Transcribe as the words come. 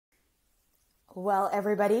Well,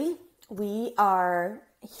 everybody, we are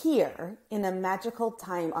here in a magical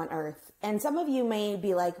time on Earth. And some of you may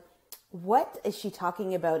be like, what is she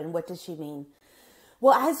talking about and what does she mean?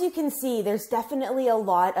 Well, as you can see, there's definitely a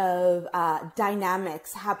lot of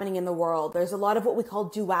dynamics happening in the world. There's a lot of what we call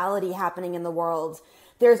duality happening in the world.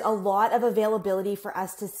 There's a lot of availability for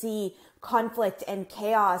us to see conflict and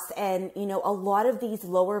chaos, and a lot of these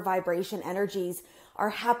lower vibration energies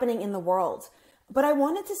are happening in the world. But I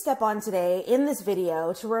wanted to step on today in this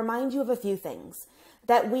video to remind you of a few things.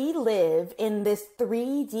 That we live in this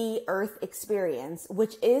 3D Earth experience,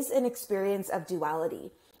 which is an experience of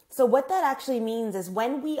duality. So what that actually means is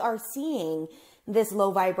when we are seeing this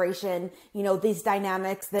low vibration, these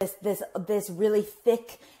dynamics, this really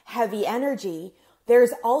thick, heavy energy,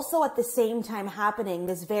 there's also at the same time happening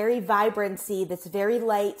this very vibrancy, this very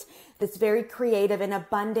light, this very creative and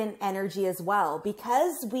abundant energy as well.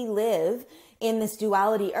 Because we live in this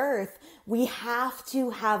duality Earth, we have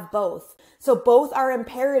to have both. So both are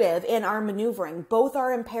imperative in our maneuvering. Both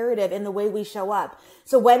are imperative in the way we show up.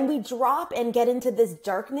 So when we drop and get into this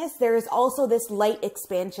darkness, there is also this light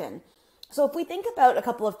expansion. So if we think about a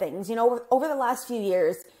couple of things, over the last few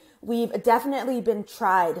years, we've definitely been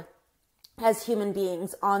tried as human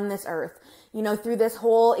beings on this earth, through this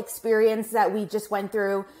whole experience that we just went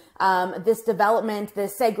through, this development,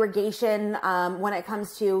 this segregation, when it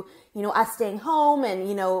comes to, us staying home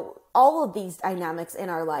and, all of these dynamics in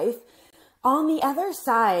our life. On the other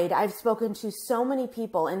side, I've spoken to so many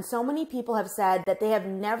people, and so many people have said that they have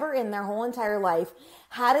never in their whole entire life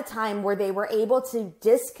had a time where they were able to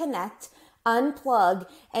disconnect, unplug,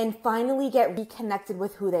 and finally get reconnected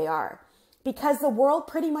with who they are. Because the world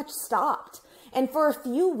pretty much stopped. And for a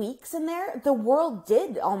few weeks in there, the world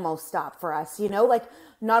did almost stop for us.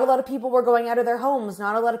 Not a lot of people were going out of their homes.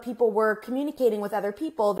 Not a lot of people were communicating with other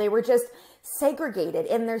people. They were just segregated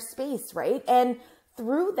in their space, right? And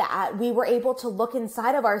through that, we were able to look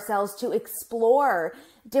inside of ourselves to explore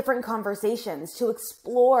different conversations, to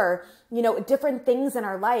explore, different things in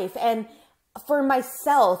our life. And for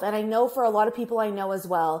myself, and I know for a lot of people I know as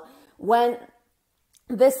well, when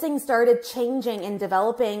this thing started changing and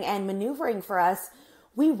developing and maneuvering for us,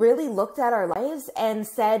 we really looked at our lives and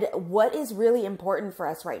said, what is really important for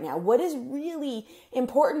us right now? What is really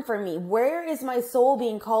important for me? Where is my soul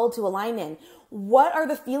being called to align in? What are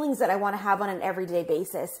the feelings that I want to have on an everyday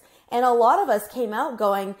basis? And a lot of us came out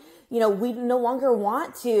going, we no longer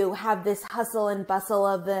want to have this hustle and bustle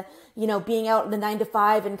of the, being out the 9 to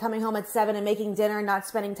 5 and coming home at 7 and making dinner and not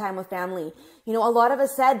spending time with family. A lot of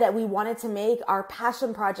us said that we wanted to make our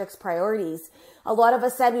passion projects priorities. A lot of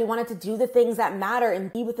us said we wanted to do the things that matter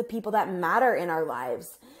and be with the people that matter in our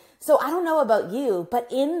lives. So I don't know about you, but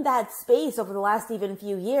in that space over the last even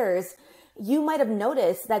few years, you might have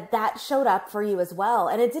noticed that that showed up for you as well.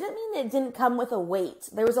 And it didn't mean it didn't come with a weight.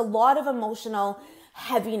 There was a lot of emotional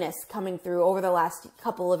heaviness coming through over the last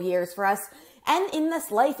couple of years for us and in this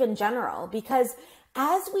life in general, because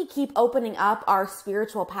as we keep opening up our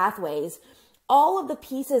spiritual pathways, all of the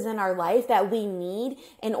pieces in our life that we need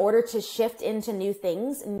in order to shift into new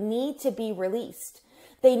things need to be released.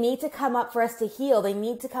 They need to come up for us to heal. They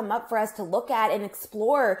need to come up for us to look at and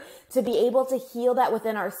explore, to be able to heal that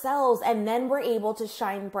within ourselves. And then we're able to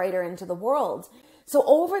shine brighter into the world. So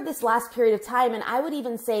over this last period of time, and I would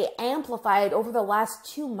even say amplified over the last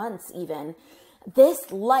 2 months even, this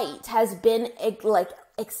light has been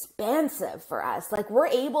expansive for us. We're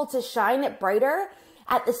able to shine it brighter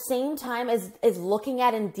at the same time as looking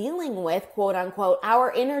at and dealing with, quote unquote,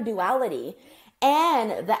 our inner duality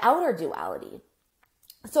and the outer duality.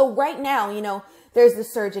 So right now, there's the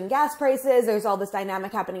surge in gas prices. There's all this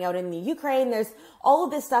dynamic happening out in the Ukraine. There's all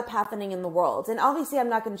of this stuff happening in the world. And obviously I'm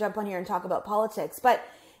not going to jump on here and talk about politics, but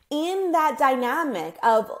in that dynamic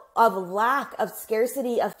of lack, of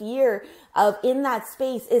scarcity, of fear, in that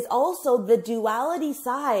space is also the duality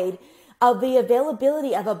side of the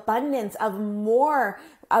availability of abundance, of more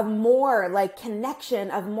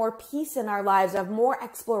connection, of more peace in our lives, of more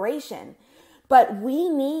exploration. But we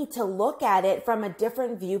need to look at it from a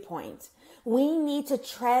different viewpoint. We need to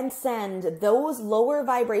transcend those lower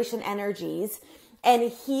vibration energies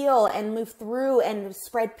and heal and move through and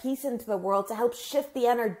spread peace into the world to help shift the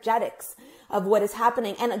energetics of what is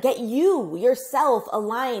happening and get yourself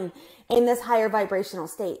aligned in this higher vibrational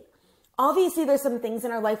state. Obviously, there's some things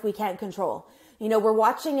in our life we can't control. We're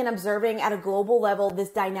watching and observing at a global level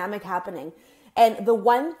this dynamic happening. And the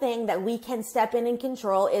one thing that we can step in and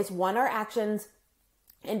control is 1, our actions,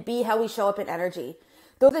 and B, how we show up in energy.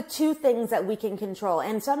 Those are 2 things that we can control.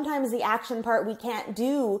 And sometimes the action part, we can't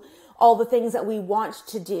do all the things that we want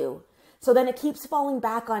to do. So then it keeps falling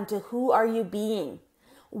back onto who are you being?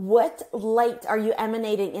 What light are you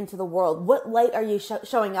emanating into the world? What light are you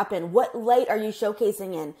showing up in? What light are you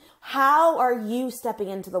showcasing in? How are you stepping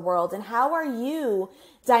into the world? And how are you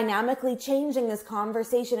dynamically changing this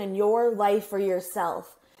conversation in your life for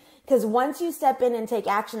yourself? Because once you step in and take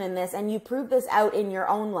action in this and you prove this out in your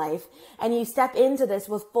own life and you step into this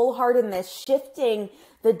with full-heartedness, shifting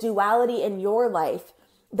the duality in your life,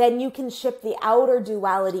 then you can shift the outer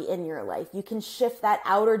duality in your life. You can shift that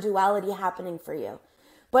outer duality happening for you.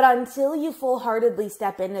 But until you full-heartedly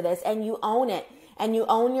step into this and you own it and you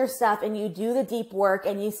own your stuff and you do the deep work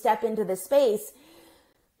and you step into the space,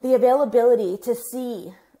 the availability to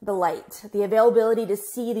see the light, the availability to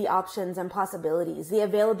see the options and possibilities, the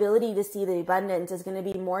availability to see the abundance is going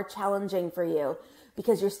to be more challenging for you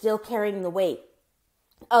because you're still carrying the weight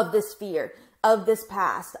of this fear, of this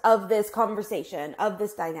past, of this conversation, of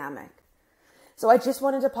this dynamic. So I just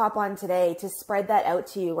wanted to pop on today to spread that out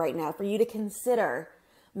to you right now for you to consider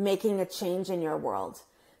making a change in your world.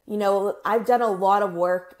 You know, I've done a lot of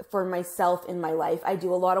work for myself in my life. I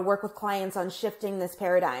do a lot of work with clients on shifting this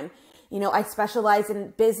paradigm. You know, I specialize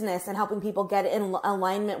in business and helping people get in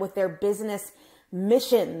alignment with their business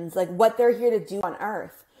missions, like what they're here to do on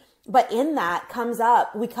earth. But in that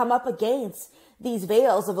we come up against these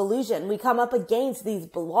veils of illusion. We come up against these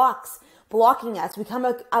blocks blocking us. We come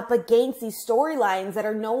up against these storylines that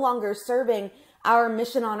are no longer serving our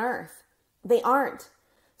mission on earth. They aren't.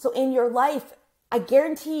 So in your life, I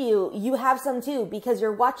guarantee you, you have some too, because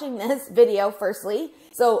you're watching this video, firstly.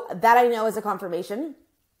 So that I know is a confirmation.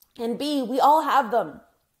 And B, we all have them,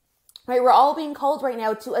 right? We're all being called right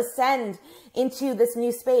now to ascend into this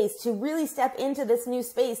new space, to really step into this new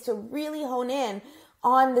space, to really hone in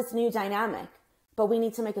on this new dynamic. But we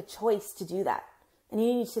need to make a choice to do that. And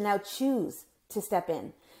you need to now choose to step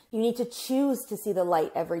in. You need to choose to see the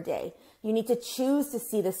light every day. You need to choose to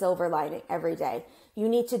see the silver lining every day. You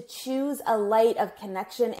need to choose a light of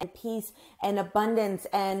connection and peace and abundance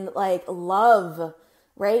and like love,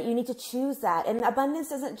 right? You need to choose that. And abundance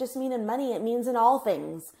doesn't just mean in money. It means in all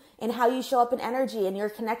things, in how you show up in energy and your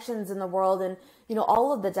connections in the world and, you know,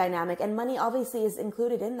 all of the dynamic. And money obviously is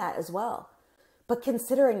included in that as well. But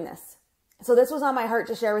considering this. So this was on my heart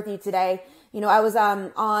to share with you today. You know, I was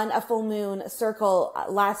on a full moon circle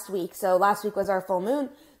last week. So last week was our full moon.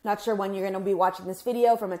 Not sure when you're going to be watching this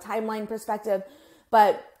video from a timeline perspective,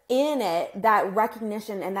 but in it, that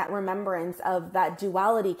recognition and that remembrance of that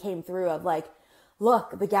duality came through of like,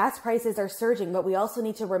 look, the gas prices are surging, but we also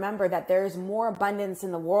need to remember that there's more abundance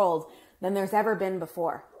in the world than there's ever been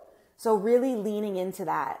before. So really leaning into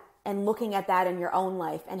that and looking at that in your own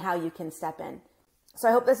life and how you can step in. So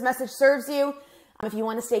I hope this message serves you. If you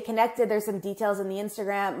want to stay connected, there's some details in the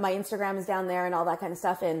Instagram. My Instagram is down there and all that kind of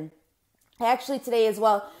stuff. And I actually today as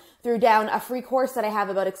well threw down a free course that I have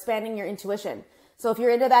about expanding your intuition. So if you're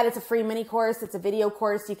into that, it's a free mini course. It's a video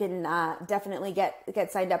course. You can definitely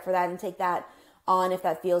get signed up for that and take that on if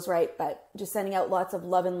that feels right. But just sending out lots of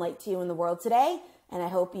love and light to you in the world today. And I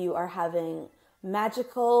hope you are having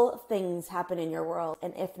magical things happen in your world.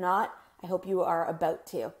 And if not, I hope you are about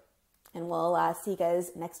to. And we'll see you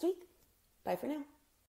guys next week. Bye for now.